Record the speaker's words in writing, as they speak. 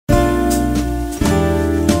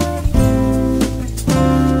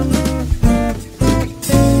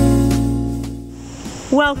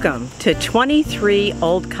Welcome to 23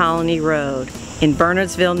 Old Colony Road in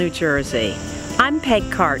Bernardsville, New Jersey. I'm Peg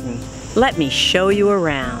Carton. Let me show you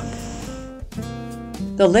around.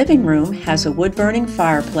 The living room has a wood-burning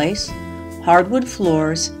fireplace, hardwood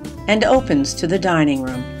floors, and opens to the dining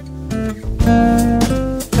room.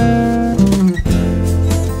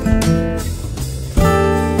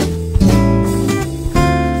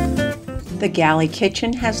 The galley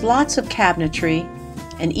kitchen has lots of cabinetry,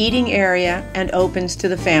 an eating area, and opens to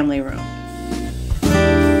the family room.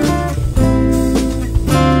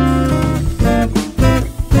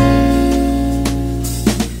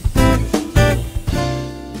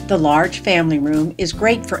 The large family room is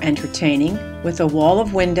great for entertaining, with a wall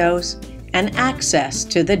of windows and access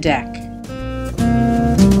to the deck.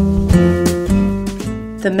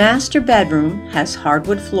 The master bedroom has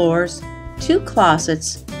hardwood floors, 2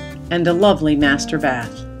 closets, and a lovely master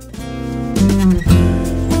bath.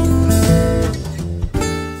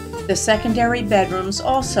 The secondary bedrooms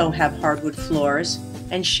also have hardwood floors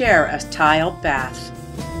and share a tiled bath.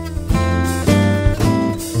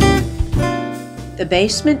 The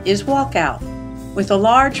basement is walkout with a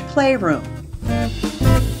large playroom.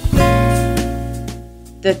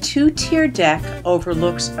 The 2-tier deck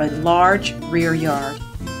overlooks a large rear yard.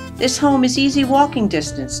 This home is easy walking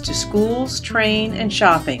distance to schools, train, and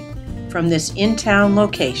shopping from this in-town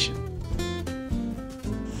location.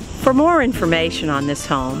 For more information on this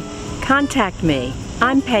home, contact me.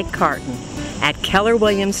 I'm Peg Carton at Keller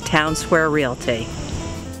Williams Town Square Realty.